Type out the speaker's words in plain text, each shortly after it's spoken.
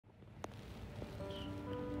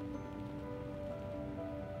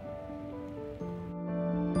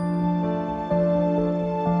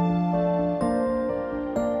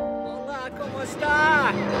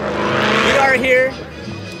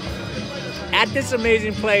at this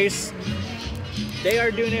amazing place. They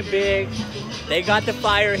are doing it big. They got the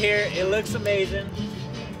fire here. It looks amazing.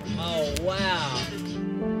 Oh, wow.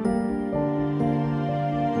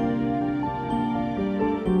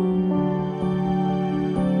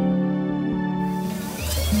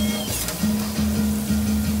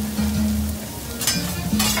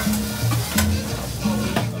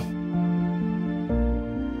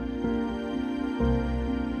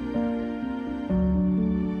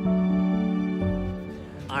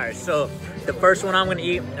 All right, so the first one I'm gonna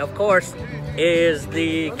eat, of course, is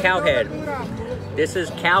the cow head. This is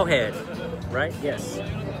cow head, right? Yes.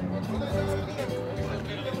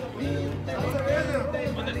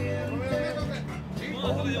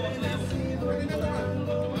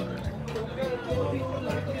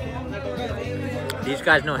 These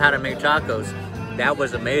guys know how to make tacos. That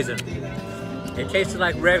was amazing. It tasted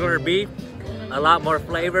like regular beef, a lot more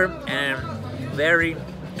flavor, and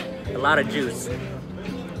a lot of juice.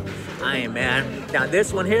 Man. Now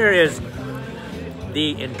this one here is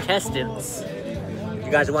the intestines. If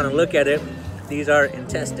you guys want to look at it, these are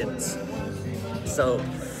intestines. So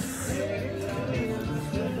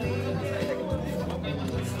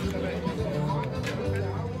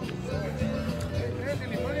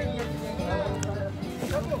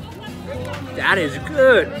that is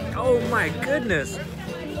good. Oh my goodness.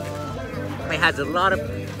 It has a lot of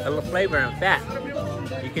flavor and fat.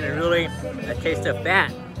 You can really taste the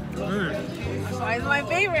fat. That's why it's my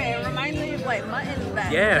favorite. It reminds me of like mutton,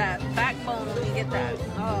 that backbone when you get that.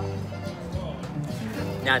 Oh.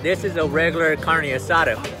 Now this is a regular carne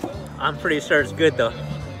asada. I'm pretty sure it's good though.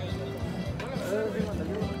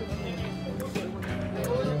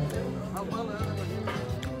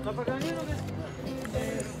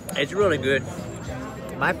 It's really good.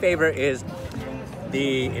 My favorite is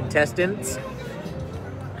the intestines,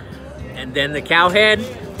 and then the cow head,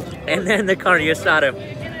 and then the carne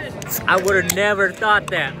asada. I would have never thought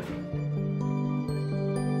that.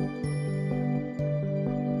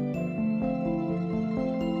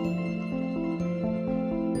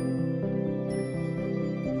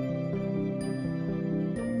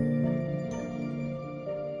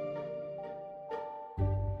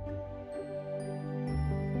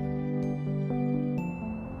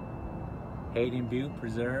 Hayden Butte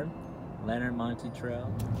Preserve, Leonard Monte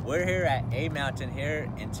Trail. We're here at A Mountain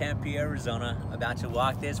here in Tempe, Arizona. About to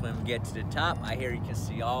walk this. When we get to the top, I hear you can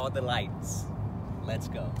see all the lights. Let's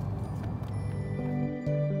go.